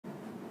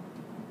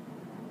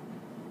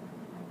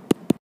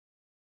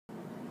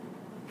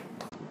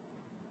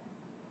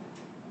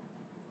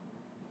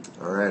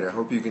Alright, I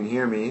hope you can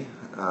hear me.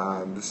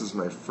 This is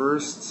my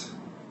first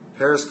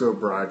Periscope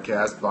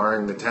broadcast,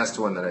 barring the test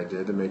one that I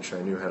did to make sure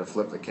I knew how to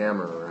flip the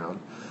camera around.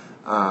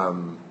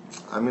 I'm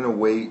going to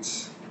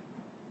wait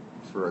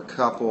for a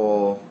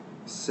couple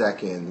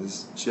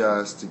seconds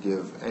just to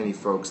give any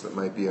folks that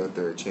might be out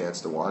there a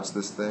chance to watch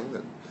this thing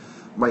that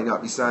might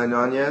not be signed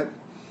on yet.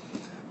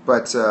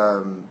 But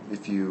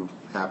if you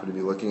happen to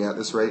be looking at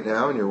this right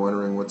now and you're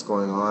wondering what's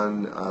going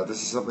on, this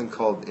is something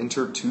called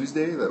Interp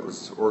Tuesday that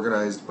was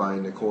organized by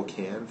Nicole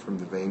Can from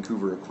the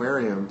Vancouver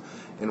Aquarium.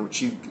 And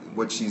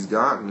what she's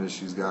gotten is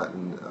she's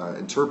gotten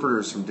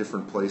interpreters from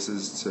different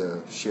places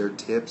to share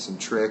tips and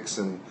tricks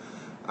and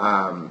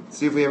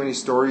see if we have any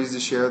stories to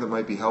share that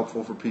might be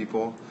helpful for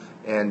people.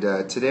 And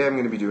today I'm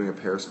going to be doing a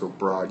Periscope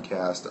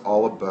broadcast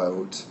all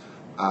about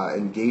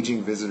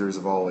engaging visitors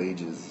of all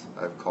ages,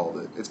 I've called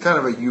it. It's kind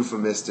of a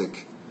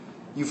euphemistic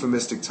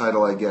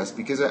title, I guess,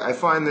 because I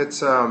find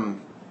that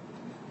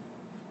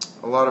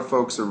a lot of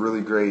folks are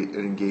really great at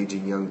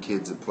engaging young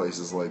kids at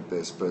places like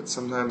this, but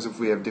sometimes if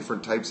we have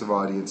different types of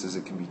audiences,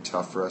 it can be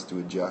tough for us to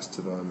adjust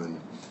to them, and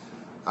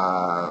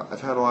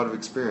I've had a lot of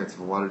experience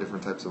with a lot of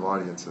different types of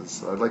audiences.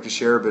 So I'd like to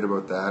share a bit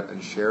about that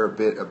and share a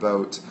bit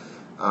about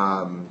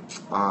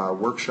a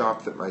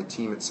workshop that my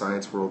team at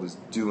Science World is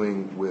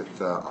doing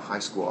with a high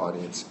school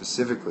audience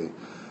specifically.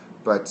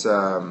 But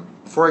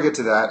before I get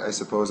to that, I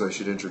suppose I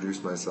should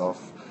introduce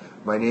myself.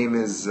 My name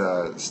is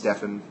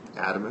Stephan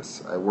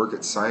Adamus. I work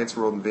at Science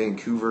World in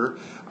Vancouver.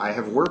 I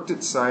have worked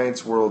at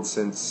Science World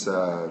since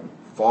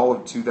fall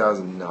of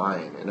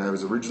 2009, and I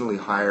was originally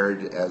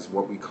hired as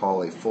what we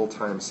call a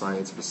full-time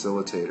science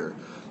facilitator.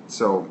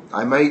 So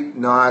I might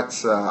not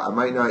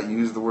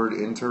use the word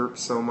interp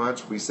so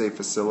much. We say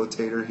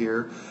facilitator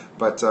here,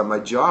 but my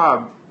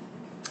job,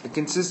 it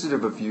consisted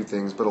of a few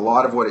things, but a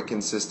lot of what it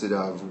consisted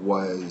of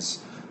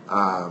was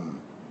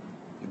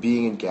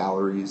being in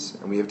galleries,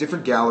 and we have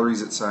different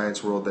galleries at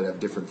Science World that have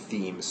different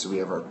themes. So we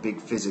have our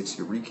big physics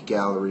Eureka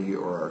gallery,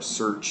 or our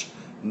search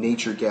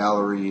nature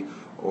gallery,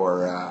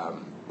 or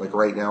like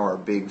right now our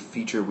big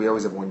feature, we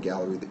always have one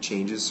gallery that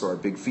changes, so our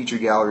big feature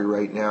gallery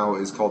right now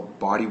is called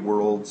Body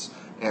Worlds,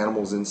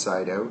 Animals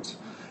Inside Out.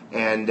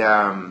 And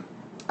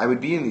I would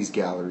be in these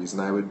galleries,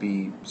 and I would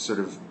be sort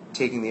of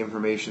taking the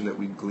information that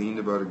we gleaned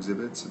about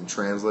exhibits and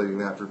translating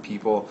that for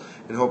people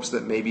in hopes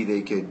that maybe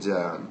they could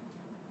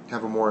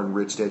have a more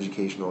enriched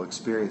educational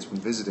experience when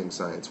visiting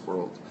Science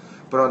World.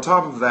 But on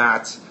top of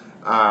that,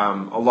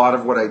 a lot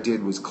of what I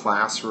did was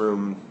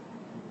classroom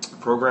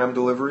program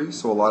delivery.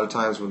 So a lot of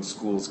times when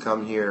schools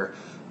come here,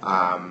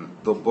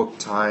 they'll book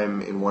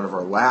time in one of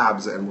our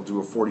labs, and we'll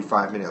do a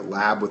 45-minute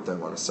lab with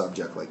them on a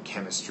subject like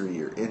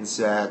chemistry or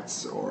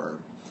insects,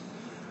 or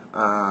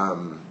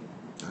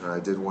I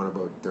did one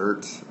about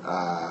dirt,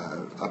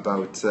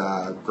 about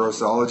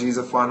grossology is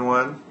a fun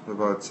one,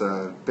 about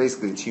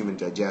basically it's human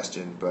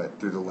digestion, but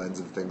through the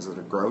lens of things that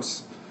are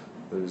gross.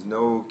 There's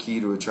no key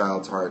to a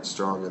child's heart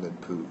stronger than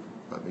poo,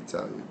 let me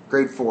tell you.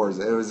 Grade 4,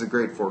 it was a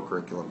grade 4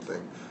 curriculum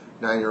thing.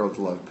 9-year-olds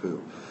love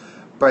poo.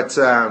 But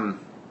I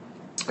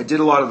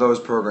did a lot of those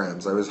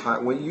programs. I was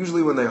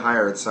usually when they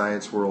hire at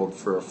Science World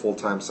for a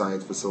full-time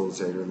science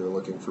facilitator, they're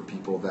looking for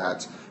people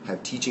that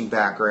have teaching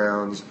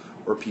backgrounds,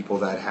 or people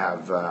that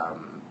have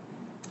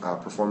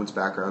performance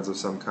backgrounds of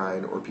some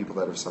kind, or people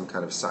that have some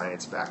kind of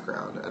science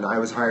background. And I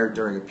was hired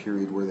during a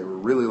period where they were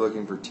really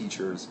looking for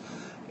teachers,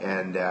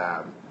 and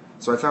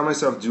so I found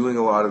myself doing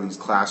a lot of these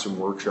classroom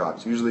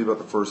workshops. Usually about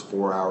the first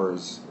 5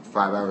 hours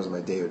of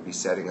my day would be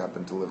setting up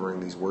and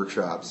delivering these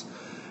workshops.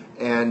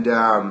 And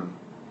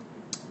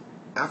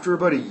after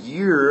about a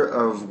year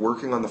of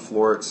working on the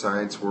floor at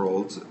Science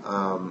World,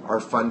 our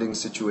funding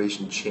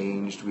situation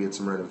changed. We had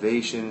some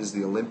renovations,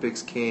 the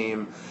Olympics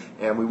came,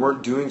 and we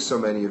weren't doing so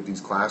many of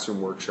these classroom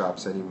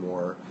workshops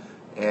anymore.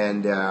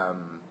 And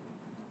I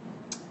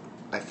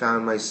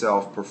found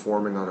myself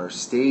performing on our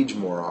stage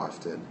more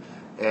often.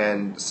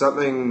 And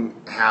something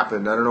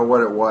happened. I don't know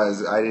what it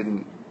was. I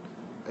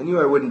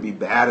knew I wouldn't be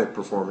bad at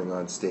performing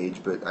on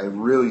stage, but I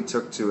really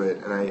took to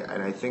it. And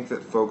I think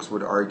that folks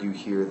would argue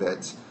here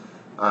that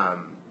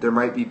there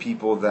might be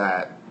people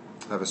that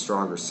have a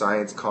stronger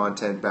science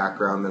content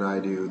background than I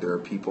do. There are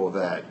people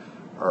that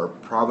are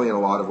probably in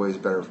a lot of ways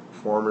better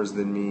performers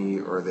than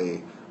me, or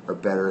they are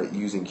better at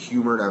using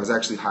humor. And I was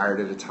actually hired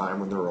at a time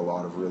when there were a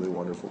lot of really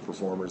wonderful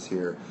performers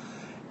here.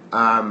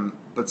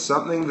 But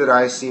something that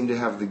I seem to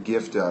have the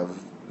gift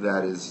of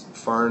that is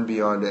far and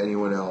beyond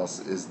anyone else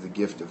is the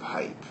gift of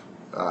hype.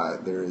 I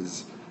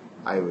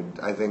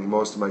think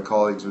most of my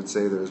colleagues would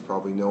say there's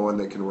probably no one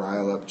that can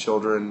rile up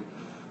children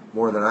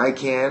more than I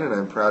can, and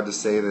I'm proud to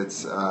say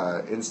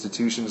that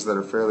institutions that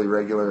are fairly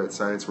regular at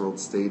Science World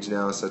stage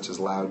now, such as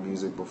loud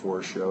music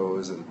before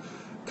shows and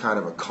kind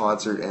of a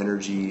concert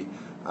energy,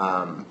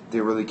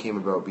 they really came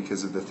about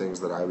because of the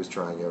things that I was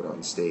trying out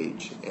on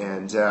stage.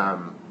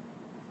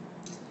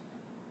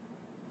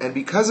 And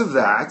because of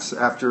that,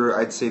 after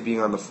I'd say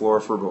being on the floor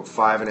for about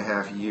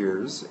 5.5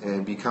 years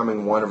and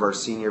becoming one of our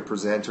senior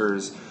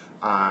presenters,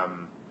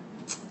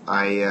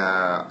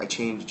 I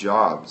changed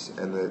jobs,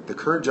 and the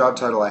current job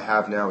title I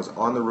have now is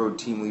on-the-road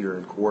team leader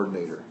and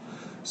coordinator.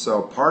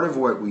 So part of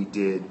what we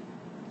did,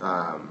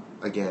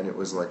 again, it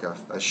was like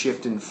a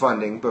shift in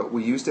funding, but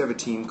we used to have a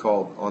team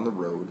called On the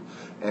Road,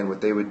 and what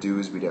they would do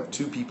is we'd have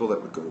 2 people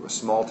that would go to a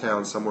small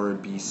town somewhere in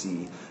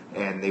BC,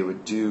 and they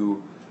would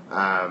do,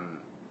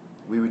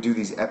 we would do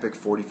these epic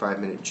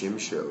 45-minute gym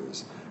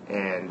shows.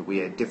 And we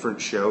had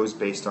different shows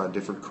based on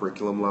different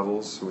curriculum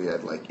levels. So we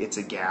had like It's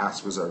a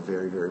Gas was our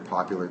very, very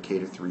popular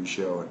K-3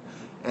 show, and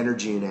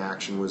Energy in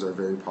Action was our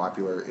very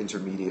popular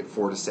intermediate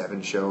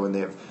 4-7 show. And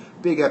they have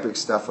big epic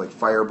stuff like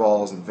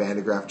fireballs and Van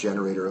de Graaff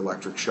generator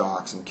electric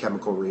shocks and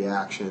chemical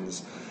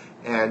reactions.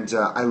 And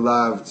I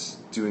loved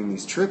doing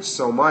these trips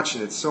so much,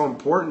 and it's so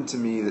important to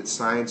me that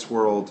Science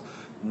World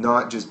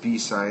not just be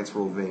Science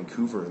World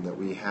Vancouver, and that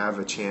we have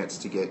a chance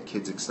to get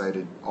kids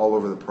excited all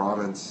over the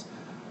province.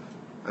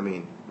 I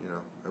mean, you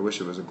know, I wish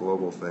it was a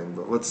global thing,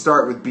 but let's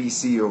start with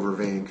BC over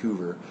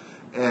Vancouver,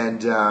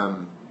 and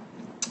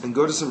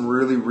go to some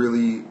really,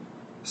 really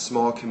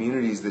small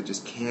communities that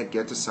just can't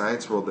get to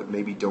Science World, that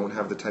maybe don't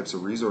have the types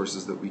of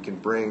resources that we can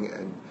bring,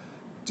 and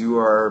do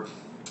our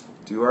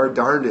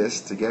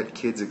darndest to get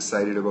kids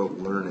excited about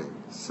learning.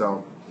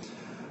 So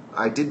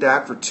I did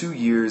that for 2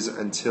 years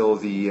until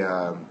the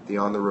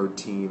on-the-road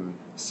team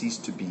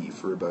ceased to be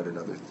for about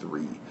another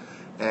 3.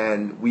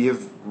 And we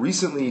have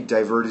recently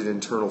diverted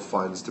internal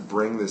funds to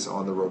bring this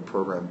on-the-road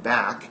program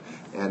back,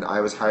 and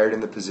I was hired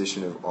in the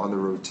position of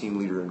on-the-road team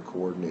leader and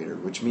coordinator,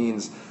 which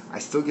means I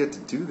still get to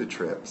do the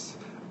trips,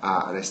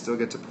 and I still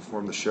get to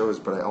perform the shows,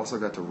 but I also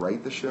got to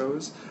write the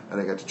shows, and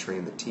I got to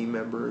train the team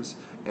members,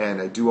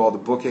 and I do all the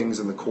bookings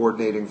and the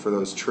coordinating for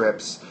those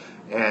trips,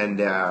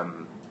 and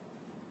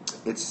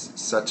it's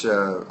such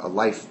a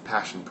life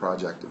passion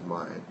project of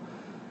mine.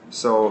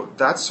 So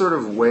that's sort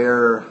of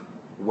where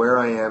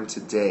I am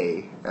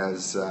today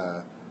as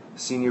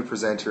senior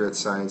presenter at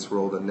Science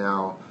World, and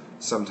now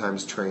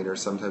sometimes trainer,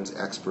 sometimes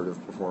expert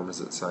of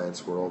performance at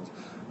Science World.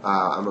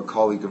 I'm a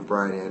colleague of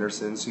Brian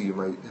Anderson's, who you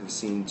might have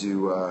seen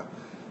do an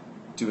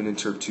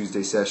Interp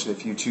Tuesday session a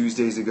few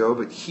Tuesdays ago,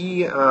 but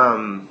he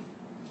and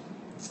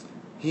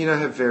I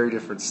have very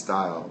different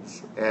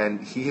styles,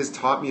 and he has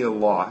taught me a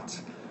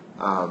lot.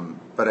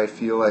 But I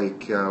feel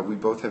like we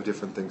both have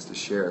different things to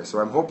share. So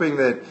I'm hoping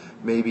that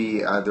maybe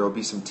there will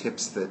be some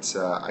tips that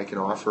I can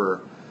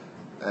offer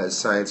as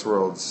Science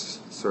World's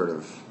sort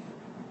of,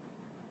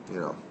 you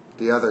know,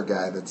 the other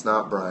guy that's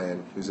not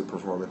Brian, who's a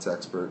performance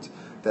expert,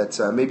 that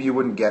maybe you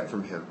wouldn't get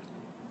from him.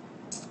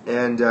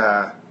 And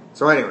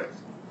so anyways,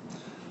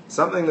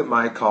 something that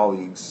my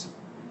colleagues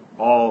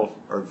all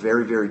are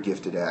very, very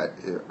gifted at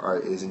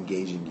is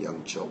engaging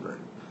young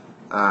children.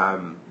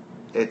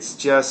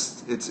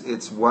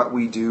 It's what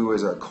we do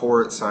as our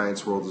core at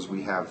Science World. Is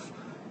we have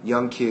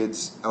young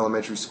kids,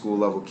 elementary school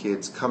level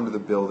kids, come to the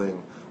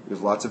building. We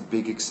have lots of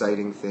big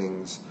exciting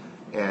things,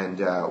 and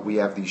we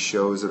have these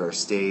shows at our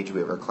stage. We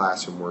have our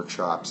classroom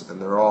workshops,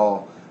 and they're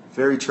all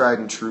very tried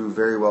and true,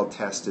 very well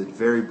tested,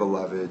 very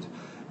beloved,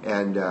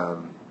 and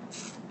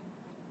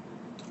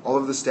all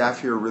of the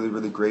staff here are really,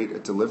 really great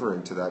at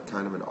delivering to that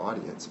kind of an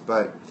audience.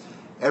 But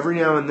every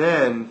now and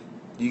then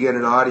you get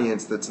an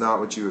audience that's not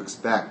what you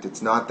expect.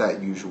 It's not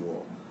that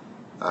usual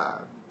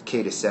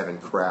K-7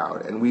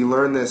 crowd. And we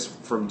learned this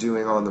from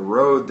doing On the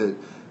Road, that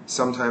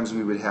sometimes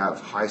we would have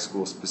high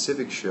school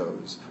specific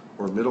shows,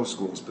 or middle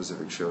school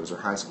specific shows, or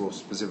high school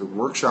specific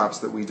workshops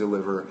that we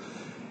deliver.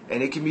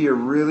 And it can be a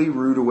really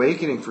rude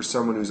awakening for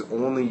someone who's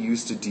only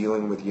used to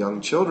dealing with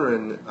young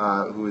children,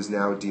 who is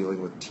now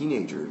dealing with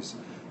teenagers.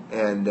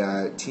 And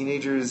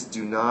teenagers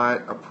do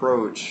not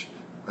approach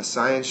a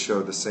science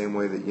show the same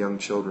way that young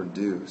children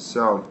do.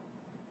 So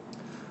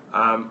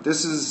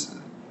this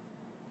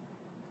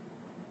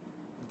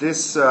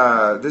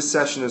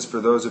session is for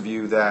those of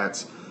you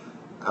that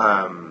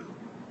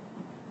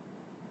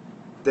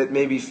that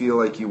maybe feel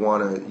like you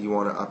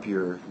wanna up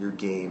your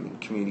game in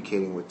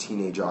communicating with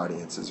teenage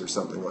audiences or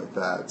something like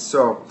that.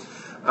 So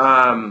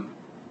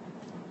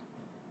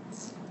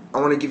I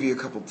want to give you a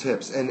couple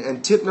tips.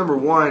 And tip number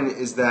 1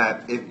 is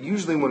that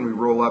usually when we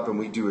roll up and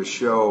we do a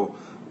show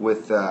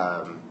with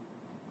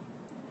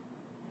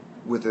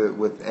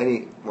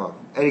any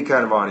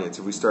kind of audience,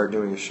 if we start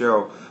doing a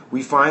show,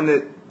 we find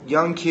that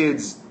young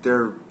kids,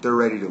 they're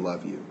ready to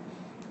love you,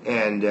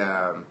 and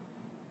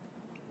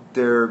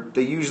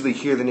they usually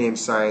hear the name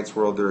Science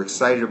World, they're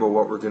excited about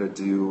what we're going to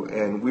do,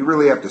 and we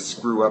really have to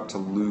screw up to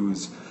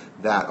lose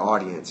that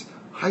audience.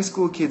 High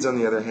school kids, on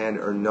the other hand,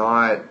 are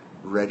not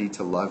ready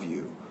to love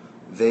you.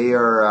 They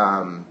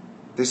are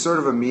they sort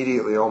of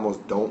immediately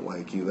almost don't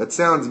like you. That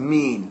sounds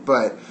mean,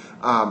 but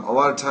a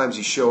lot of times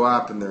you show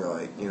up and they're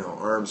like, you know,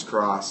 arms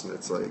crossed, and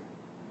it's like,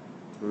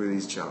 who are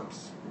these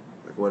chumps?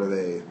 Like, what are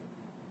they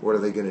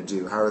going to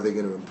do? How are they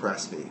going to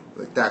impress me?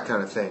 Like, that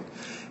kind of thing.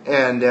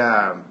 And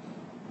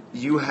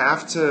you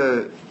have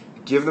to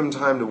give them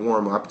time to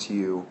warm up to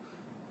you,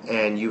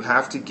 and you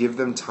have to give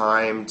them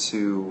time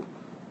to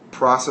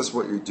process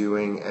what you're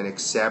doing and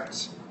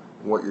accept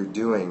what you're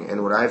doing.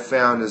 And what I've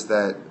found is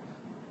that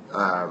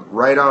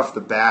right off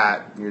the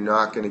bat, you're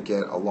not going to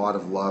get a lot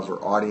of love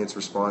or audience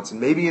response. And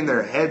maybe in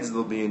their heads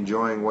they'll be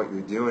enjoying what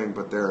you're doing,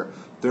 but they're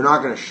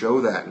not going to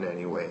show that in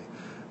any way.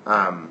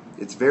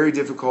 It's very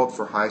difficult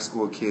for high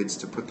school kids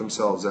to put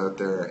themselves out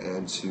there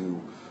and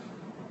to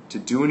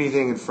do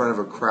anything in front of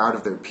a crowd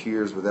of their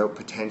peers without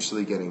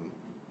potentially getting,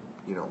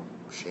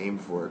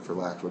 shamed for it, for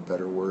lack of a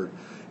better word,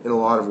 in a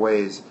lot of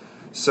ways.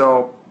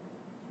 So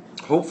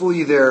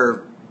hopefully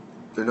they're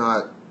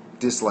not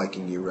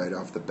disliking you right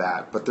off the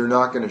bat, but they're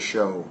not going to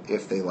show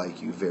if they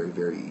like you very,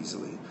 very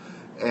easily.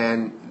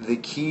 And the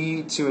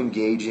key to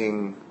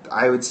engaging,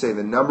 I would say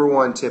the number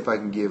one tip I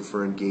can give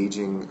for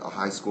engaging a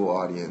high school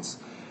audience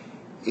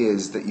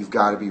is that you've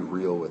got to be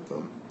real with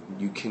them.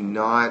 You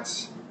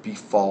cannot be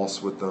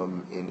false with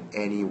them in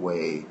any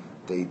way.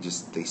 They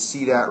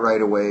see that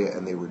right away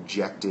and they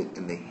reject it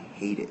and they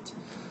hate it.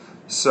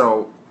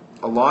 So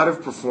a lot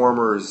of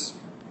performers,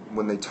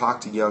 when they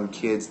talk to young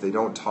kids, they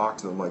don't talk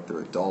to them like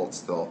they're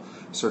adults. They'll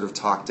sort of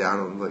talk down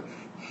on them like,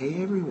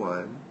 "Hey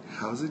everyone,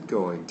 how's it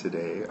going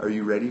today? Are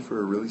you ready for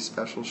a really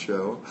special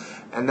show?"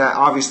 And that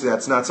obviously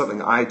that's not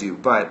something I do,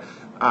 but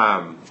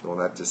well,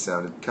 that just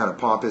sounded kind of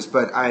pompous,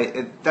 but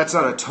that's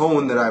not a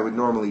tone that I would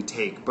normally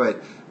take.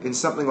 But in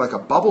something like a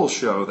bubble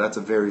show, that's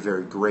a very,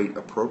 very great,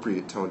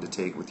 appropriate tone to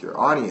take with your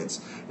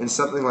audience. In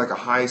something like a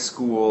high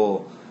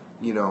school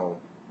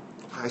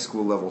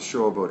level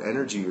show about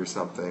energy or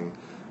something,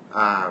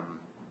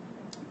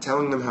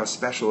 telling them how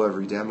special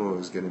every demo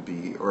is going to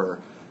be,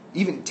 or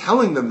even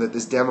telling them that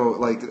this demo,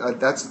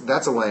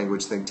 that's a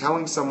language thing.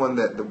 Telling someone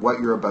that what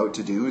you're about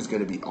to do is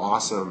going to be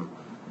awesome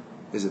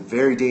is a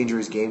very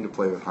dangerous game to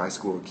play with high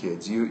school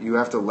kids. You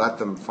have to let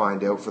them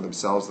find out for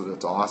themselves that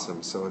it's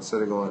awesome. So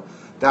instead of going,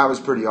 "That was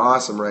pretty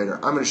awesome, right?" or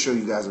 "I'm going to show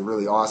you guys a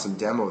really awesome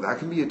demo," that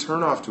can be a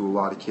turnoff to a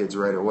lot of kids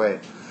right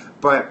away.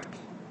 But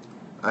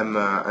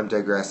I'm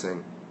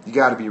digressing. You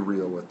got to be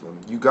real with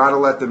them. You got to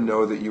let them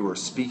know that you are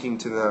speaking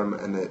to them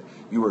and that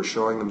you are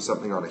showing them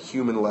something on a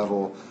human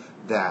level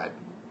that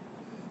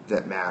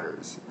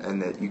matters,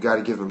 and that you got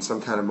to give them some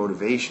kind of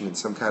motivation and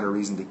some kind of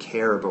reason to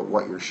care about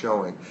what you're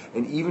showing.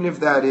 And even if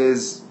that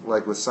is,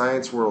 like with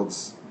Science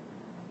World's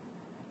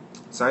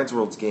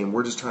game,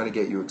 we're just trying to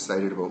get you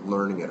excited about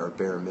learning at our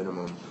bare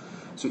minimum.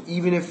 So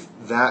even if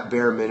that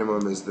bare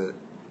minimum is that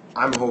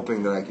I'm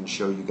hoping that I can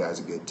show you guys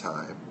a good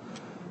time,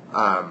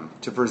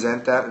 to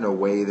present that in a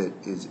way that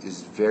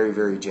is very,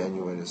 very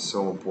genuine is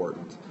so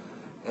important.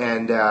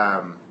 And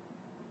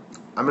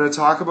I'm going to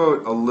talk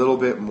about a little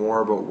bit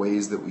more about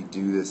ways that we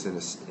do this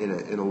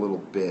in a little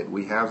bit.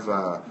 We have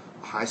a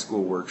high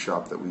school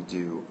workshop that we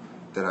do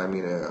that I'm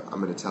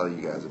going to tell you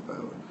guys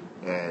about,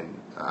 and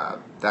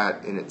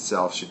that in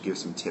itself should give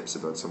some tips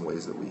about some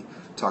ways that we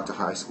talk to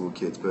high school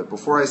kids. But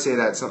before I say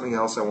that, something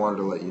else I wanted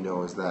to let you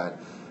know is that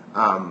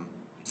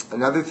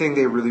another thing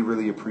they really,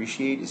 really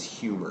appreciate is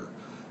humor,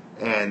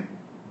 and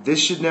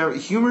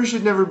humor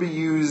should never be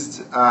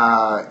used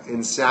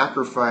in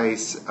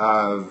sacrifice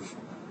of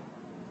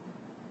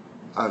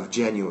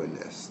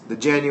genuineness. The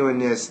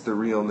genuineness, the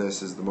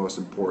realness is the most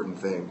important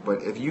thing.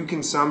 But if you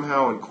can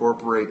somehow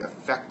incorporate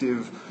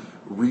effective,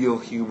 real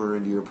humor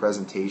into your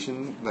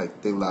presentation,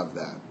 they love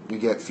that. We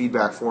get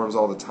feedback forums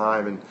all the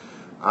time, and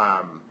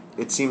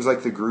it seems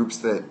like the groups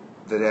that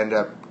end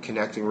up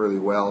connecting really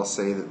well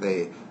say that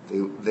they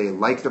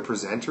like the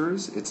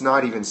presenters. It's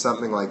not even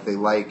something like they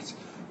liked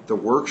the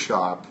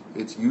workshop.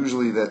 It's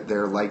usually that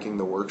they're liking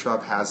the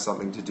workshop has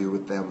something to do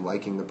with them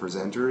liking the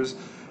presenters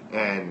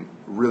and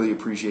really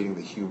appreciating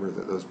the humor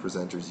that those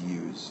presenters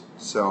use.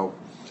 So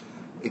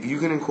if you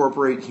can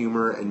incorporate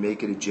humor and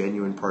make it a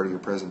genuine part of your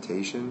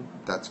presentation,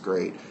 that's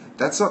great.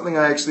 That's something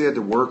I actually had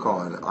to work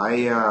on.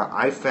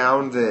 I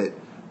found that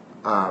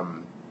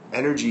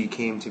energy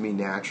came to me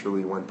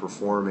naturally when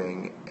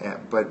performing,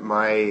 but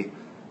my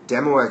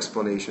demo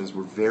explanations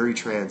were very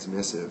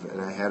transmissive,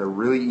 and I had a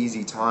really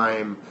easy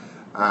time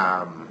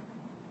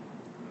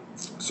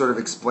sort of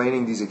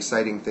explaining these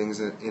exciting things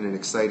in an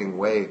exciting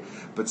way.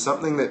 But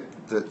something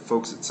that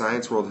folks at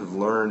Science World have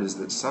learned is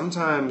that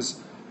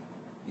sometimes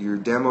your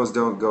demos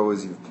don't go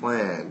as you've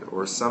planned,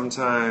 or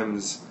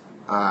sometimes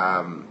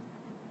what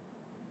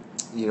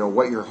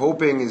you're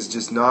hoping is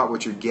just not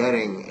what you're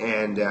getting,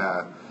 and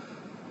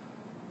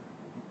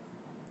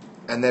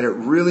that it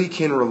really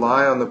can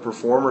rely on the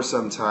performer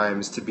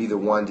sometimes to be the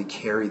one to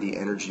carry the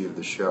energy of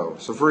the show.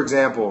 So for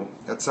example,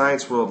 at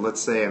Science World, let's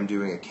say I'm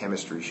doing a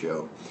chemistry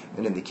show,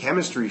 and in the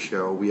chemistry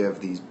show we have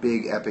these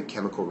big epic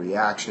chemical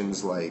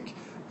reactions like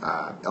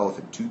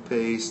elephant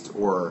toothpaste,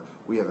 or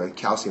we have a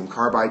calcium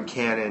carbide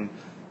cannon.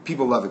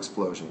 People love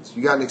explosions.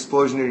 You got an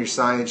explosion in your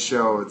science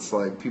show, it's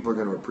like people are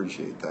going to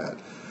appreciate that.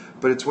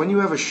 But it's when you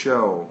have a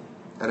show,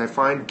 and I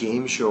find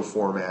game show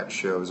format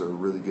shows are a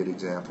really good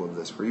example of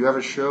this, where you have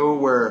a show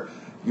where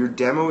your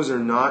demos are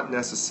not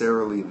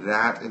necessarily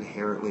that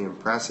inherently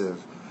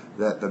impressive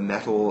that the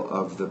mettle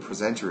of the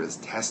presenter is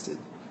tested.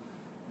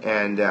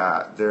 And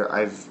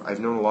I've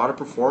known a lot of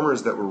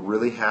performers that were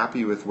really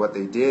happy with what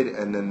they did,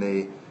 and then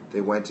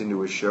they went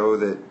into a show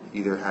that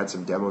either had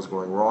some demos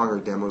going wrong or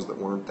demos that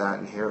weren't that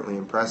inherently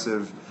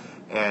impressive,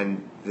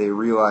 and they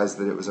realized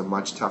that it was a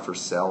much tougher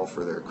sell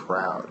for their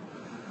crowd.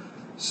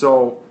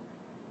 So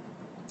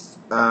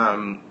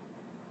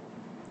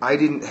I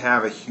didn't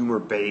have a humor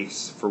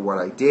base for what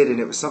I did, and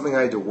it was something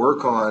I had to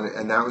work on,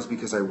 and that was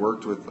because I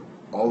worked with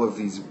all of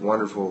these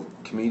wonderful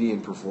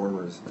comedian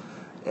performers,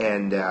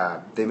 and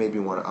they made me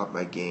want to up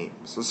my game.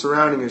 So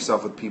surrounding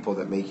yourself with people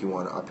that make you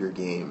want to up your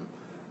game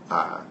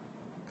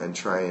and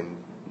try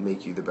and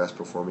make you the best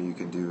performer you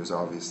can do is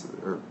obviously,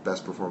 or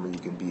best performer you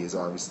can be is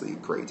obviously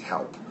great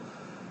help.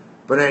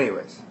 But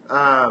anyways,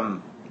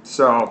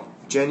 so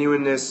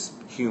genuineness,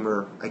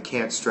 humor, I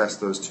can't stress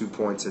those 2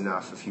 points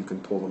enough if you can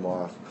pull them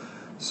off.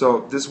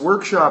 So this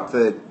workshop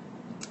that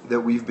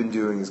we've been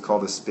doing is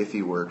called a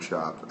Spiffy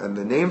Workshop, and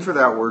the name for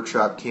that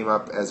workshop came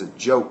up as a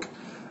joke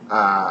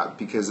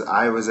because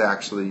I was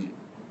actually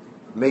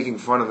making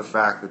fun of the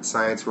fact that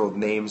Science World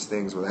names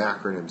things with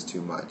acronyms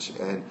too much,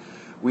 and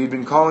we've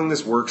been calling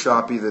this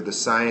workshop either the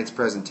Science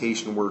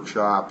Presentation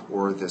Workshop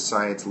or the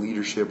Science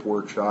Leadership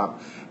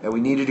Workshop, and we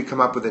needed to come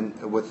up with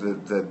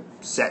the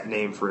set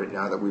name for it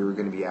now that we were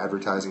going to be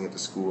advertising at the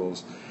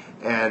schools.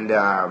 And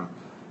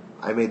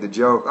I made the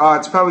joke, oh,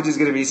 it's probably just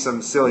going to be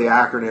some silly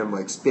acronym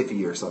like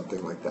Spiffy or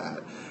something like that.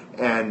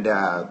 And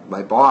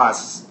my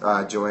boss,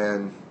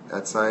 Joanne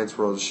at Science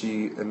World,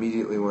 she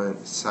immediately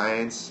went,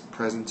 Science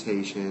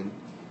Presentation,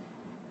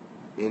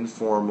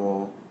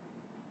 Informal,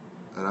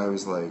 and I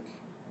was like,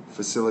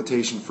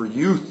 Facilitation for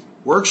Youth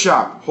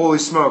Workshop. Holy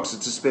smokes,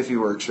 it's a Spiffy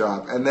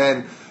Workshop. And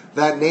then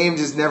that name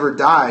just never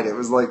died. It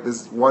was like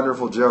this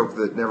wonderful joke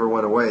that never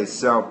went away.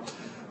 So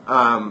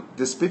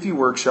the Spiffy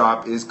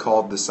Workshop is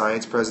called the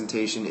Science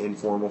Presentation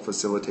Informal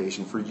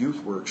Facilitation for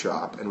Youth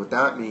Workshop. And what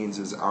that means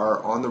is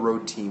our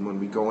on-the-road team, when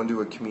we go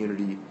into a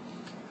community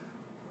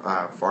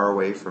far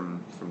away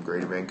from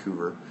Greater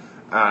Vancouver,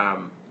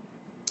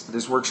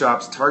 this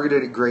workshop's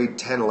targeted at grade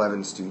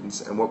 10-11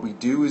 students, and what we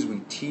do is we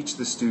teach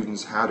the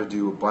students how to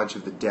do a bunch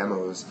of the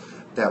demos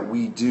that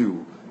we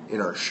do in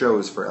our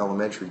shows for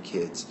elementary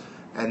kids.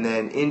 And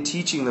then in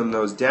teaching them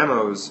those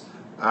demos,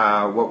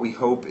 what we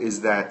hope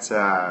is that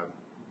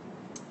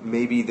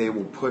maybe they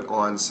will put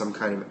on some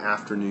kind of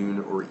afternoon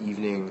or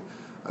evening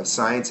of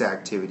science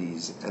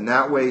activities, and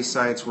that way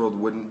Science World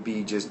wouldn't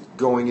be just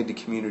going into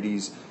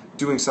communities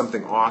doing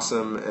something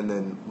awesome and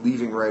then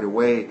leaving right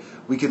away.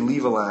 We could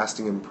leave a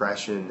lasting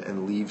impression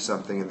and leave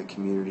something in the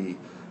community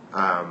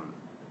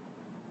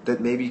that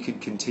maybe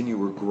could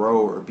continue or grow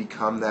or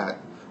become that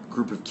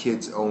group of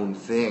kids' own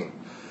thing.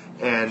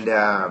 And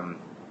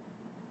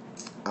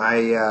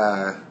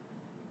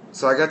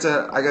so I got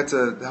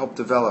to help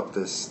develop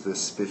this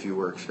Spiffy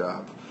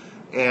Workshop.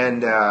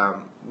 And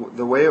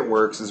the way it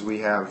works is we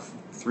have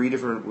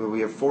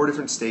four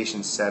different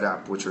stations set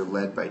up, which are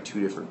led by 2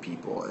 different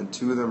people, and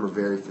 2 of them are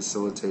very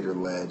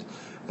facilitator-led,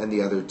 and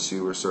the other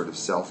 2 are sort of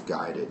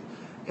self-guided.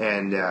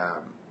 And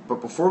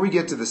but before we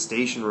get to the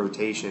station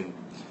rotation,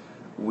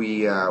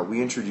 we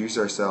introduce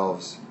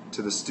ourselves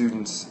to the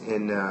students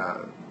in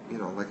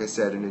like I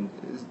said, in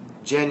as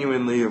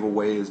genuinely of a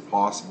way as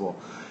possible.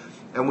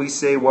 And we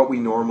say what we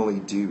normally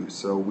do.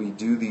 So we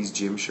do these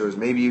gym shows.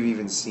 Maybe you've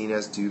even seen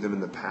us do them in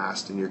the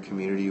past in your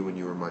community when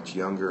you were much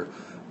younger.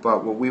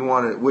 But what we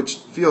wanted, which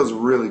feels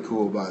really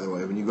cool, by the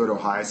way, when you go to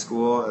high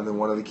school and then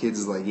one of the kids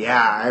is like,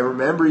 yeah, I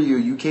remember you.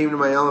 You came to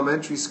my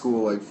elementary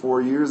school like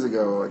 4 years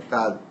ago. Like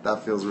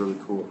that feels really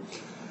cool.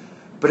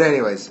 But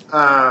anyways,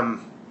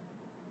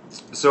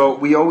 so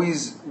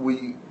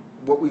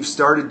what we've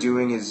started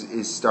doing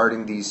is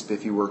starting these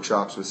Spiffy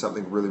workshops with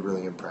something really,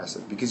 really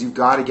impressive, because you've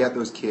got to get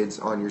those kids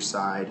on your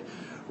side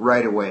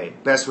right away.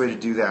 Best way to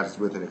do that is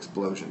with an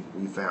explosion,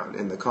 we found,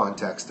 in the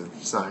context of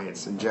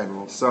science in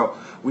general. So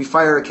we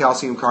fire a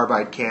calcium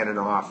carbide cannon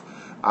off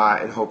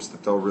in hopes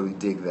that they'll really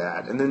dig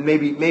that, and then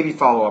maybe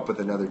follow up with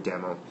another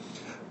demo.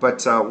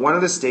 But one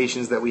of the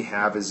stations that we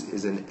have is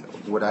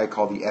what I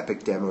call the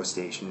Epic Demo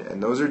Station,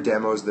 and those are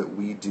demos that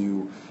we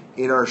do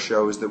in our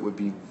shows that would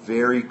be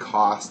very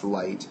cost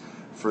light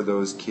for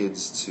those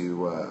kids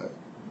to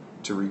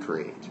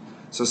recreate.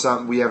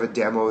 So we have a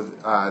demo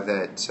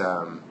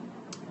that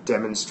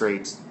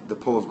demonstrates the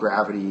pull of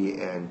gravity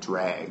and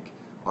drag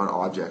on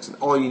objects, and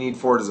all you need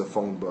for it is a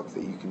phone book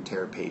that you can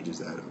tear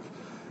pages out of.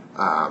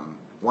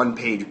 1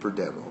 page per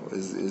demo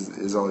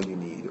is all you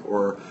need.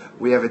 Or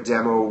we have a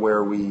demo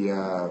where we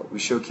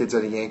show kids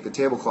how to yank the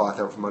tablecloth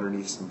out from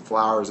underneath some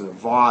flowers in a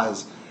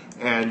vase,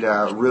 and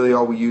really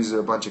all we use are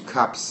a bunch of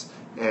cups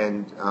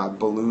and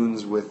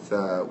balloons with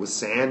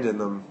sand in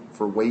them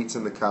for weights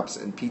in the cups,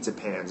 and pizza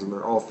pans, and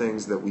they're all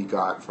things that we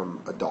got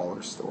from a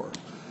dollar store.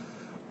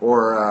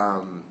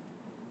 Or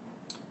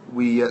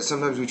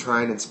sometimes we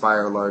try and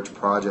inspire large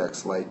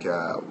projects, like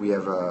we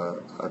have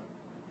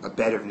a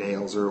bed of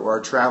nails, or our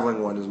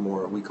traveling one is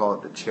more, we call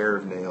it the chair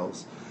of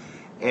nails.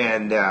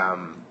 And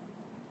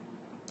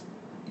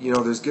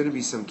there's going to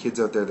be some kids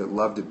out there that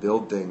love to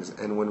build things,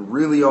 and when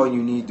really all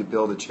you need to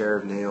build a chair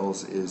of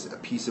nails is a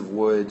piece of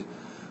wood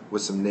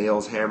with some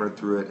nails hammered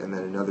through it, and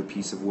then another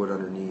piece of wood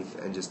underneath,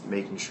 and just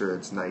making sure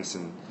it's nice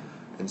and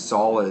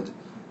solid.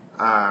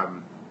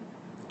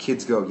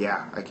 kids go,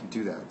 yeah, I can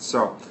do that.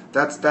 So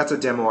that's a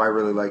demo I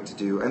really like to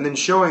do. And then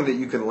showing that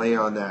you can lay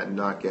on that and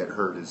not get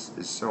hurt is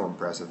so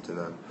impressive to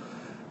them.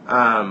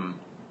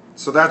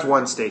 So that's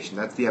one station.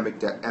 That's the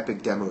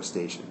epic demo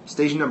station.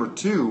 Station number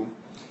 2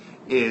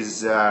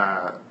 is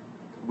I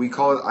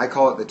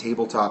call it the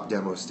tabletop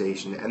demo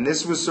station, and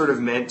this was sort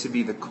of meant to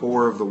be the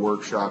core of the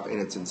workshop in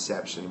its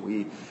inception.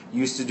 We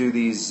used to do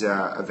these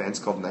events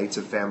called Nights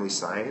of Family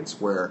Science,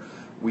 where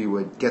we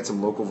would get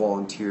some local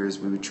volunteers,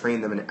 we would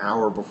train them an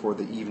hour before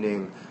the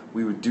evening,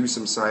 we would do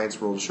some Science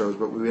World shows,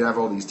 but we would have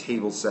all these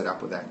tables set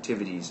up with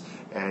activities,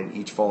 and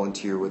each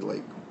volunteer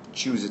would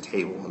choose a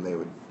table, and they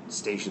would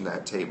station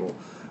that table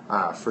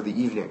for the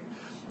evening.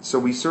 So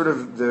we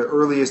the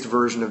earliest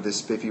version of this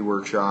spiffy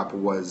workshop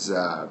was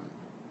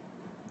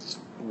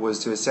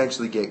to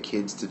essentially get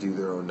kids to do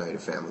their own Night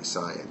of Family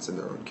Science in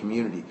their own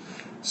community.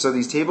 So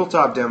these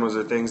tabletop demos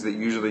are things that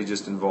usually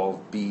just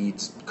involve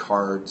beads,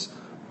 cards,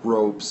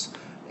 ropes,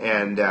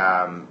 and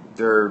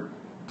they're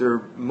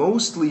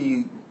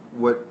mostly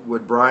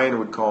what Brian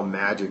would call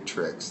magic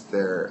tricks.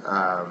 They're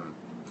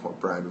what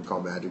Brian would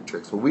call magic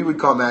tricks. What we would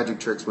call magic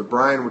tricks, what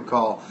Brian would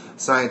call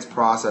science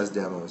process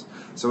demos.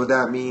 So what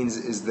that means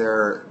is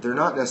they're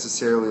not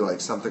necessarily like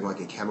something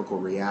like a chemical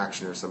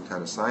reaction or some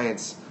kind of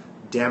science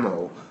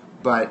demo,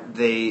 but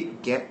they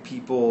get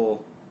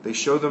people, they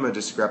show them a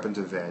discrepant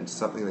event,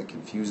 something that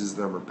confuses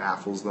them or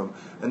baffles them,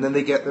 and then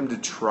they get them to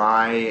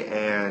try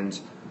and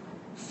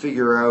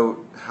figure out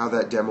how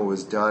that demo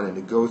was done and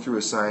to go through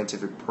a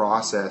scientific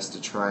process to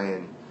try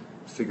and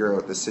figure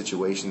out the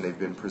situation they've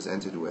been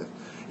presented with.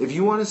 If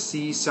you want to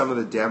see some of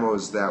the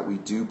demos that we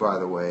do, by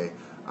the way,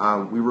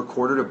 we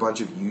recorded a bunch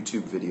of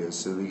YouTube videos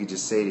so we could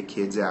just say to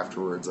kids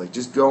afterwards,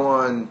 just go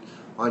on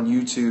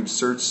YouTube,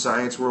 search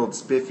Science World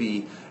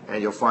Spiffy,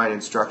 and you'll find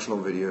instructional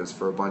videos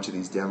for a bunch of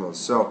these demos.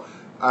 So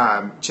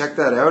check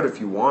that out if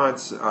you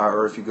want,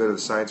 or if you go to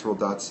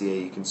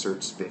scienceworld.ca, you can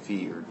search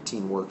Spiffy or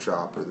Teen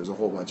Workshop, or there's a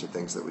whole bunch of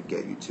things that would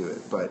get you to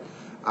it. But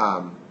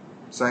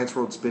Science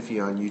World Spiffy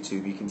on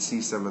YouTube, you can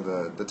see some of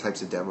the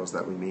types of demos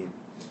that we mean.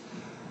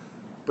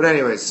 But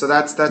anyways, so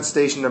that's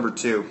station number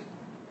 2.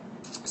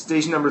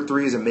 Station number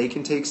 3 is a make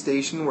and take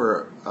station,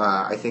 where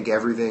I think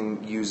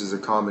everything uses a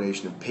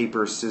combination of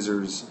paper,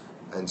 scissors,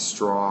 and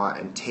straw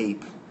and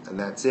tape, and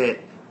that's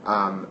it.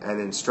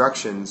 And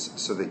instructions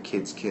so that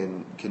kids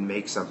can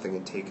make something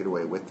and take it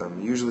away with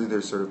them. Usually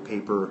there's sort of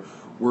paper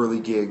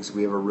whirligigs.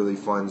 We have a really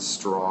fun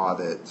straw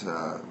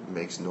that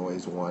makes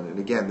noise one. And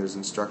again, there's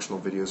instructional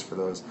videos for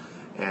those.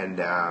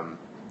 And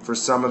for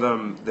some of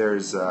them,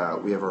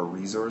 we have our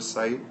resource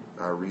site,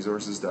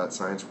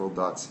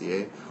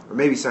 resources.scienceworld.ca, or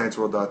maybe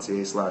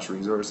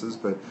scienceworld.ca/resources.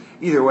 But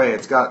either way,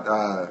 it's got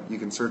you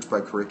can search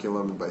by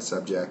curriculum and by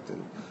subject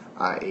and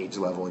age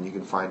level, and you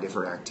can find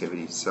different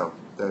activities. So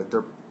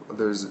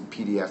there's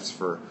PDFs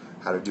for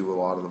how to do a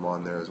lot of them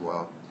on there as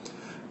well.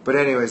 But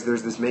anyways,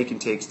 there's this make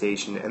and take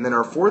station. And then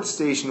our 4th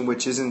station,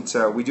 which isn't,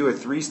 we do a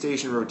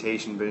 3-station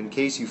rotation, but in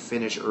case you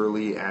finish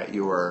early at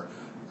your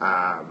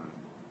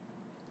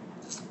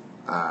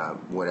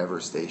whatever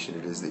station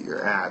it is that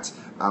you're at,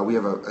 we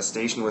have a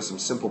station with some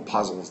simple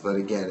puzzles that,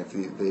 again, if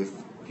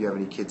you have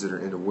any kids that are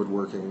into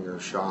woodworking or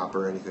shop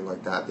or anything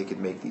like that, they could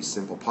make these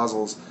simple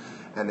puzzles,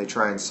 and they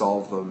try and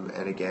solve them,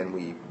 and again,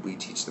 we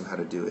teach them how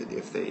to do it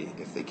if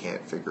they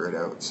can't figure it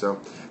out.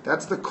 So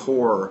that's the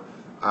core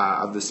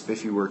of the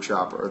Spiffy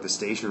workshop, or the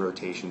station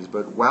rotations.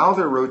 But while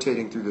they're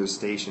rotating through those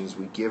stations,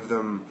 we give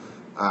them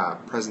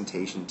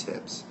presentation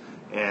tips,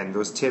 and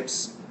those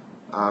tips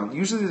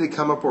usually they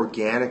come up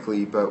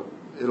organically, but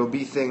it'll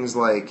be things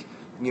like,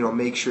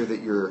 make sure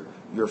that you're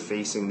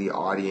facing the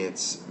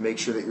audience, make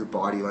sure that your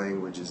body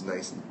language is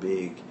nice and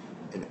big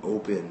and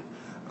open.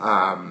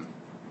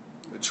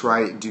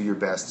 Try to do your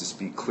best to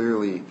speak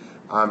clearly.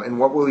 And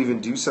what we'll even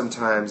do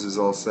sometimes is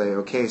I'll say,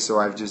 okay, so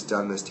I've just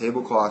done this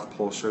tablecloth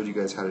pull, showed you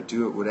guys how to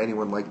do it. Would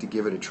anyone like to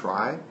give it a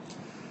try?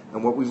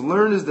 And what we've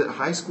learned is that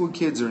high school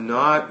kids are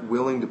not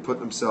willing to put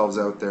themselves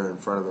out there in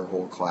front of their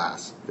whole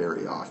class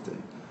very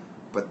often.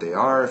 But they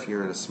are if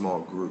you're in a small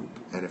group.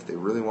 And if they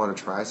really want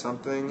to try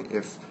something,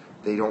 if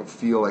they don't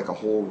feel like a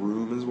whole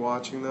room is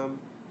watching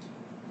them,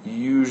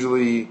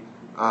 usually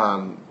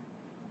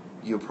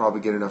you'll probably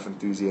get enough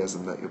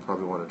enthusiasm that you'll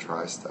probably want to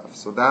try stuff.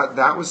 So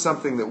that was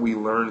something that we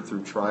learned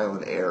through trial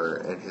and error,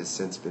 and has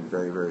since been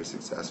very, very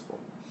successful.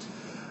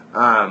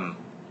 And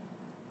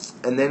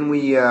then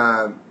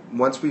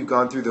once we've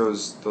gone through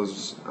those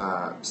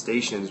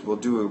stations, we'll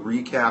do a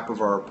recap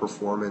of our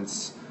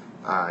performance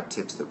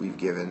tips that we've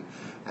given.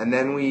 And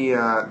then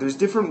there's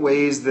different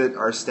ways that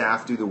our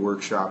staff do the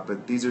workshop,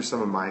 but these are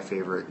some of my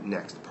favorite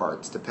next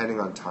parts,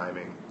 depending on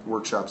timing. The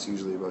workshop's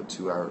usually about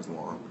 2 hours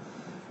long.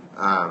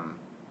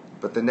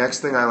 But the next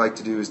thing I like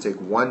to do is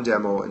take one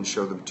demo and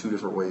show them 2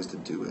 different ways to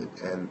do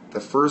it. And the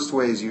first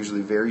way is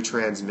usually very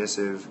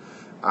transmissive.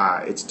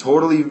 It's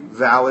totally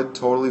valid,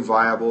 totally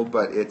viable,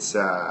 but it's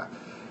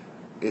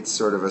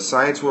sort of a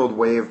Science World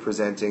way of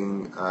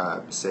presenting,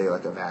 say,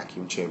 like a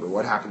vacuum chamber.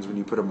 What happens when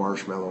you put a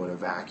marshmallow in a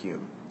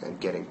vacuum? And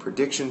getting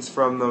predictions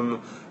from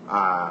them,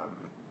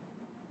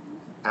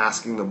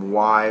 asking them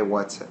why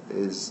what's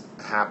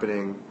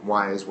happening,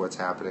 what's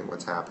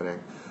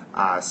happening.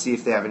 See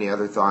if they have any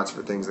other thoughts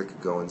for things that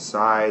could go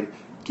inside.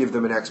 Give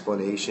them an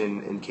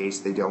explanation in case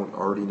they don't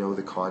already know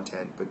the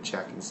content, but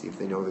check and see if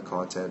they know the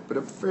content. But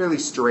a fairly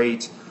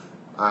straight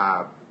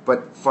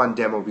but fun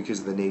demo because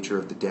of the nature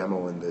of the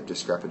demo and the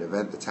discrepant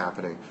event that's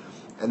happening.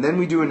 And then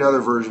we do another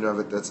version of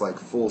it that's like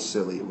full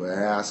silly,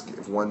 where I ask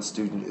if one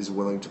student is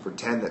willing to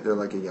pretend that they're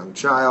like a young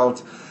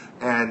child,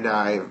 and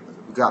I've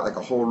got like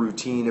a whole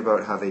routine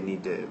about how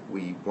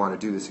we want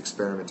to do this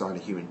experiment on a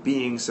human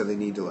being, so they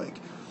need to like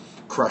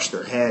crush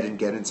their head and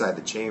get inside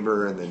the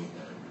chamber, and then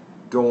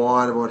go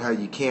on about how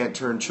you can't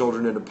turn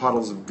children into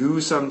puddles of goo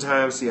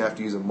sometimes, so you have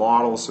to use a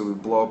model. So we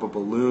blow up a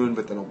balloon,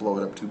 but then I'll blow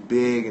it up too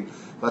big and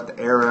let the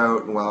air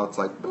out, and while it's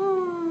like,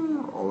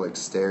 I'll like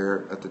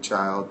stare at the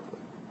child.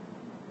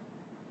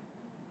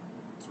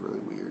 It's really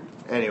weird.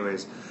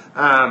 Anyways,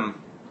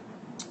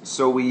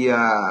 so we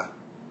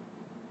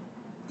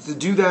to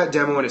do that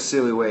demo in a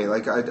silly way.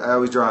 Like I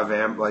always draw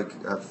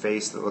a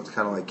face that looks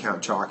kind of like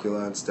Count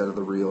Chocula instead of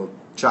the real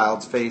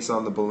child's face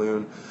on the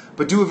balloon,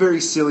 but do a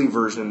very silly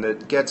version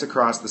that gets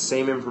across the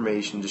same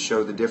information to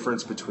show the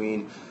difference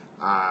between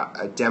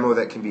a demo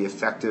that can be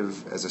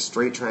effective as a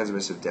straight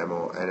transmissive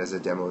demo and as a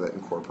demo that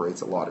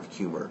incorporates a lot of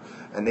humor.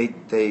 And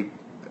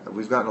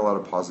we've gotten a lot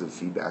of positive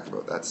feedback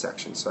about that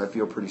section, so I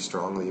feel pretty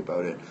strongly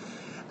about it.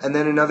 And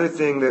then another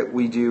thing that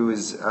we do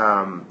is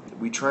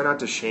we try not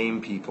to shame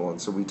people,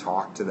 and so we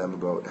talk to them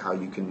about how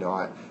you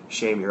cannot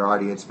shame your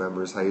audience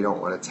members, how you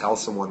don't want to tell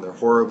someone they're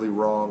horribly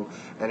wrong.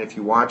 And if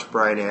you watch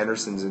Brian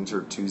Anderson's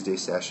Interp Tuesday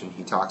session,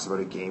 he talks about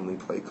a game we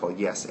play called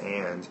Yes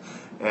and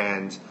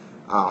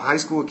high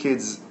school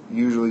kids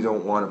usually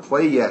don't want to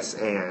play Yes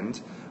and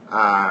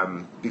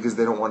because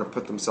they don't want to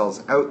put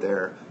themselves out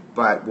there.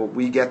 But what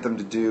we get them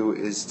to do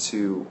is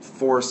to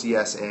force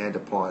yes and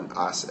upon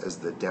us as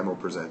the demo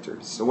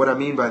presenters. So what I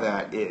mean by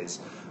that is,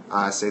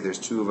 say there's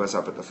two of us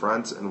up at the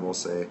front, and we'll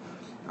say,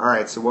 all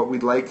right, so what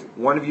we'd like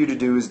one of you to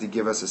do is to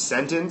give us a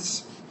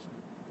sentence,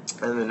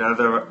 and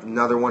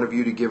another one of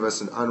you to give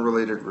us an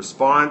unrelated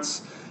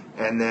response,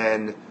 and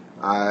then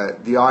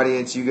the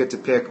audience, you get to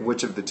pick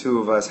which of the two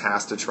of us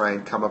has to try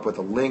and come up with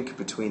a link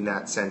between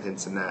that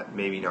sentence and that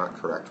maybe not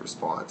correct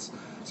response.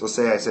 So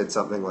say I said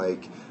something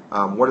like,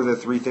 what are the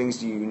three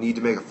things you need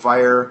to make a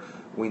fire?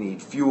 We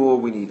need fuel,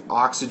 we need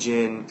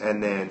oxygen,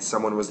 and then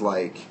someone was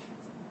like,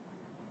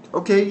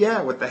 okay,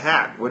 yeah, with the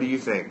hat, what do you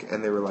think?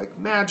 And they were like,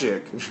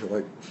 magic. And you're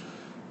like,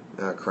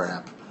 oh,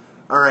 crap.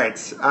 All right,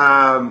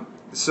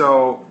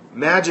 so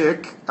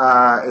magic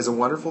is a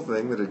wonderful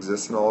thing that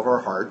exists in all of our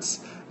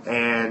hearts,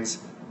 and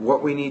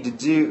what we need to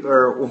do,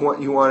 or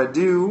what you want to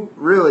do,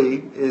 really,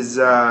 is,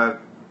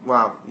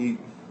 you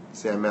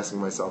see, I'm messing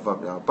myself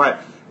up now.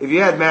 But if you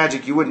had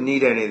magic, you wouldn't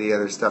need any of the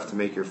other stuff to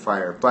make your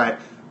fire.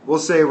 But we'll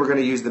say we're going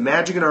to use the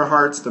magic in our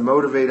hearts to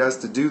motivate us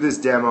to do this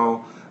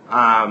demo.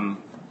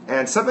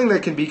 And something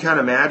that can be kind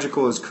of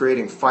magical is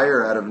creating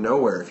fire out of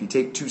nowhere. If you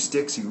take two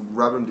sticks, you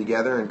rub them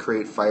together and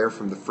create fire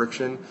from the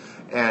friction.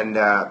 And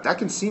that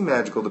can seem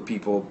magical to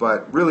people,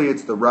 but really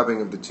it's the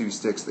rubbing of the two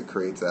sticks that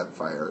creates that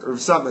fire. Or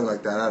something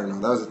like that. I don't know.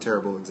 That was a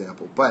terrible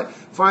example. But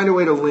find a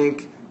way to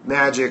link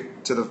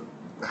magic to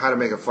how to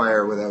make a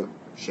fire without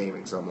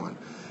shaming someone.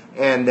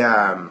 And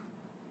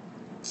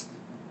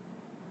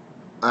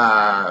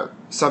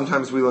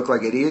sometimes we look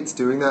like idiots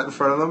doing that in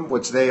front of them,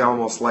 which they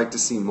almost like to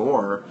see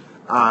more.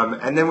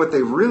 And then what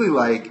they really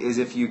like is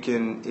if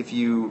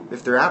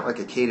they're at like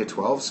a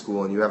K-12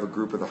 school and you have a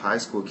group of the high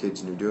school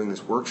kids and you're doing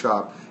this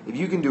workshop, if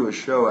you can do a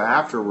show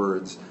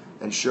afterwards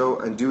and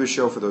do a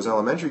show for those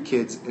elementary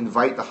kids,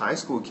 invite the high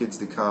school kids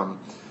to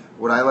come.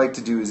 What I like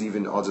to do is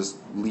I'll just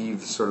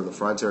leave sort of the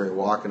front area,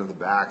 walk into the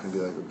back and be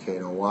like, okay,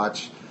 now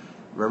watch.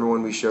 Remember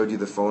when we showed you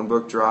the phone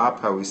book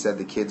drop, how we said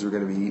the kids were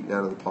going to be eaten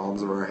out of the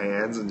palms of our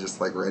hands and just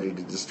like ready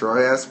to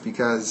destroy us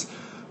because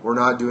we're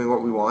not doing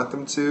what we want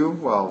them to?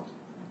 Well,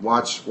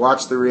 watch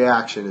the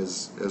reaction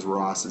as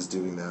Ross is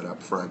doing that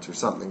up front or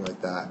something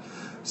like that.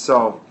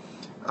 So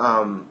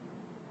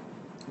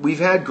we've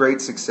had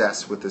great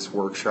success with this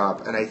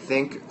workshop, and I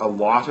think a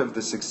lot of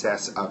the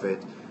success of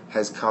it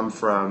has come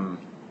from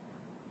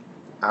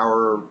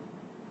our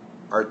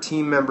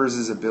team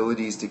members'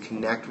 abilities to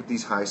connect with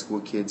these high school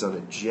kids on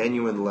a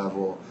genuine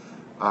level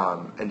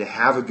and to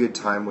have a good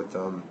time with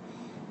them.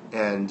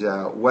 And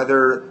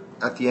whether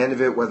at the end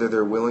of it, whether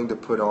they're willing to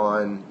put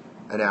on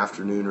an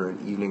afternoon or an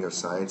evening of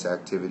science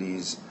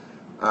activities,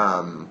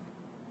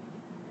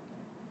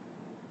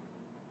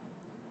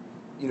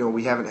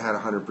 we haven't had a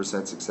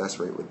 100% success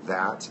rate with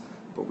that,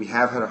 but we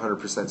have had a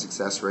 100%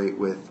 success rate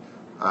with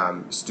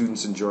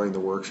students enjoying the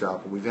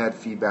workshop. And we've had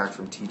feedback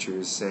from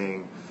teachers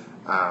saying,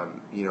 I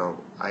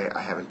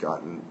haven't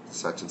gotten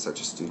such and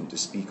such a student to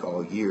speak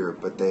all year,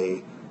 but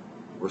they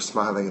were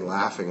smiling and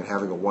laughing and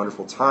having a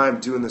wonderful time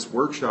doing this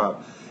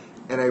workshop.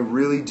 And I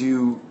really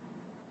do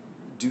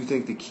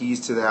think the keys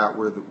to that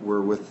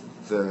were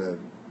with the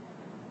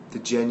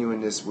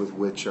genuineness with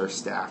which our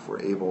staff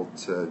were able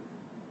to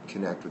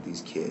connect with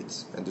these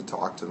kids and to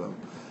talk to them.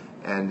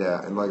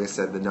 And like I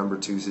said, the number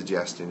 2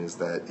 suggestion is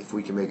that if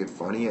we can make it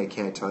funny, I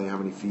can't tell you how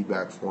many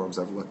feedback forms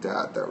I've looked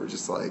at that were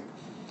just like,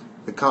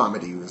 the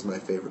comedy was my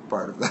favorite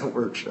part of that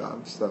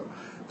workshop. So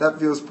that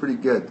feels pretty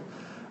good.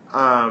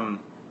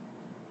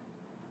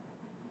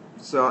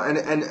 So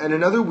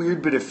another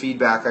weird bit of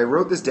feedback, I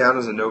wrote this down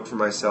as a note for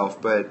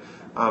myself, but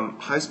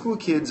high school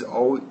kids,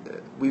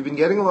 we've been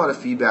getting a lot of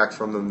feedback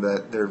from them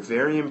that they're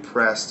very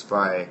impressed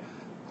by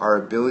our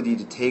ability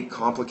to take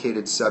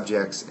complicated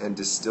subjects and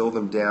distill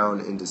them down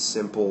into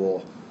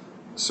simple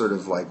sort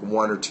of like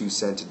 1 or 2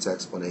 sentence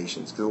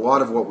explanations. Because a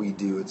lot of what we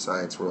do at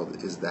Science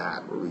World is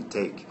that, where we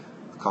take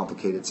a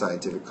complicated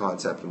scientific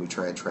concept and we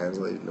try and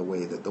translate it in a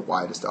way that the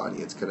widest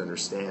audience could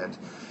understand.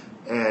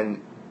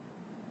 And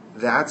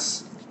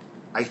that's,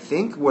 I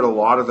think, what a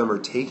lot of them are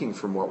taking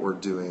from what we're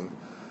doing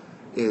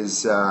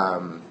is,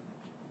 I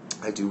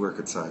do work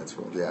at Science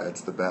World, yeah,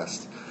 it's the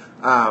best.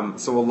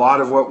 So a lot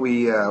of what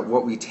we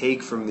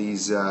take from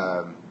these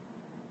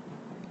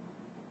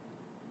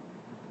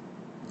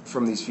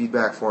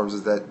feedback forms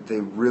is that they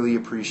really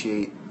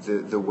appreciate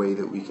the way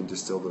that we can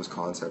distill those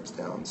concepts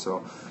down.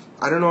 So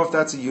I don't know if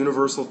that's a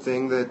universal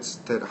thing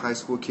that high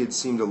school kids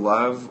seem to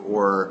love,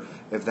 or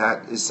if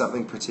that is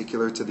something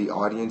particular to the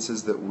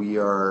audiences that we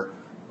are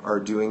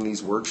doing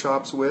these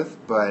workshops with,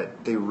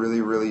 but they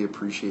really, really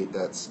appreciate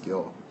that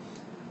skill.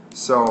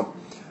 So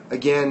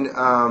again,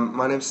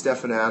 my name's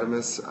Stephan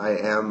Adamus.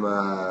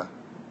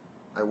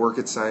 I work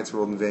at Science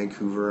World in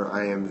Vancouver.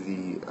 I am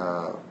the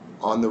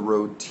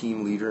on-the-road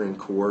team leader and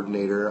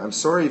coordinator. I'm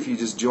sorry if you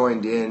just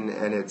joined in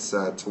and it's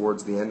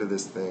towards the end of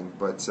this thing,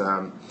 but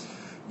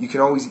you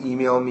can always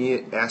email me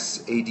at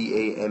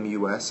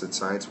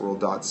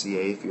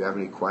sadamus@scienceworld.ca if you have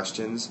any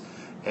questions.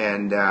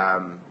 And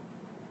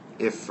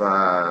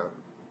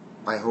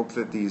I hope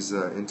that these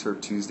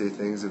Interp Tuesday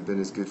things have been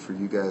as good for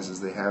you guys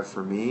as they have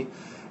for me,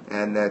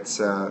 and that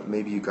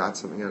maybe you got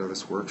something out of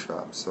this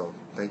workshop. So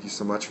thank you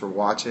so much for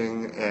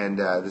watching, and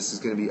this is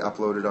going to be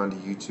uploaded onto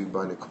YouTube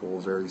by Nicole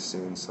very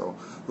soon, so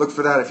look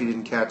for that if you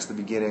didn't catch the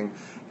beginning.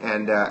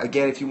 And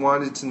again, if you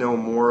wanted to know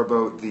more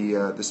about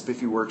the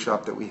Spiffy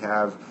workshop that we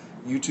have,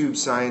 YouTube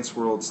Science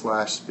World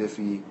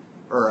 /Spiffy,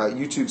 or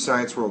YouTube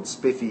Science World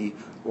Spiffy,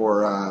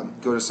 or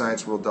go to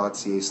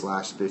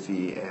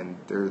scienceworld.ca/Spiffy, and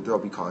there'll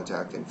be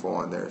contact info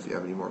on there if you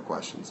have any more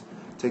questions.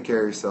 Take care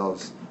of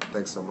yourselves.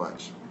 Thanks so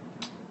much.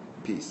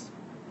 Peace.